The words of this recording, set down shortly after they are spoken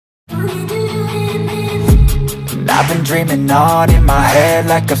And I've been dreaming on in my head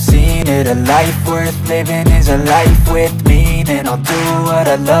like I've seen it. A life worth living is a life with meaning. I'll do what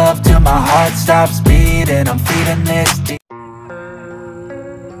I love till my heart stops beating. I'm feeding this deep.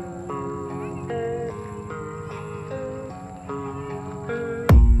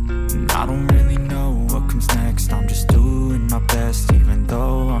 I don't really know what comes next. I'm just doing my best, even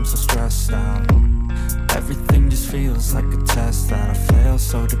though I'm so stressed out. Everything just feels like a test that I fail,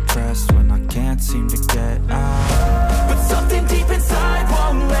 so depressed when I can't seem to get out. But something deep inside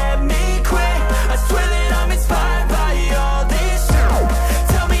won't let me quit. I swear that I'm inspired by all this shit.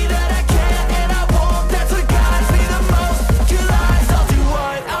 Tell me that I can and I won't. That's what guides me the most. Your lies, I'll do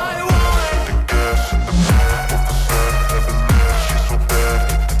what I want. The gas in the back of the set, heaven knows she's so bad.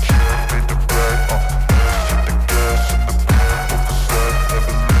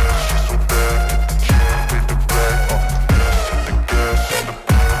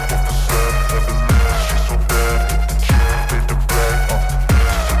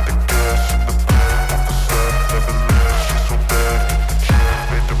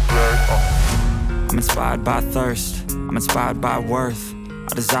 I'm inspired by thirst, I'm inspired by worth.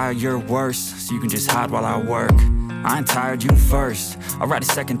 I desire your worst, so you can just hide while I work. I ain't tired, you first. I'll write a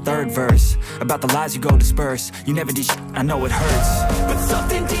second, third verse about the lies you go disperse. You never did shit, I know it hurts. But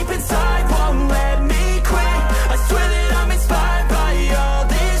something deep inside won't let me quit. I swear that I'm inspired by all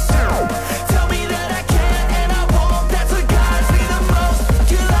this shit. Tell me that I can and I won't. That's what guides me the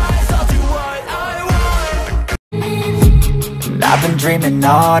most. Your lies, I'll do what I want. And I've been dreaming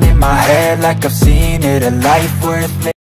on in my head like I've seen it. A life worth living.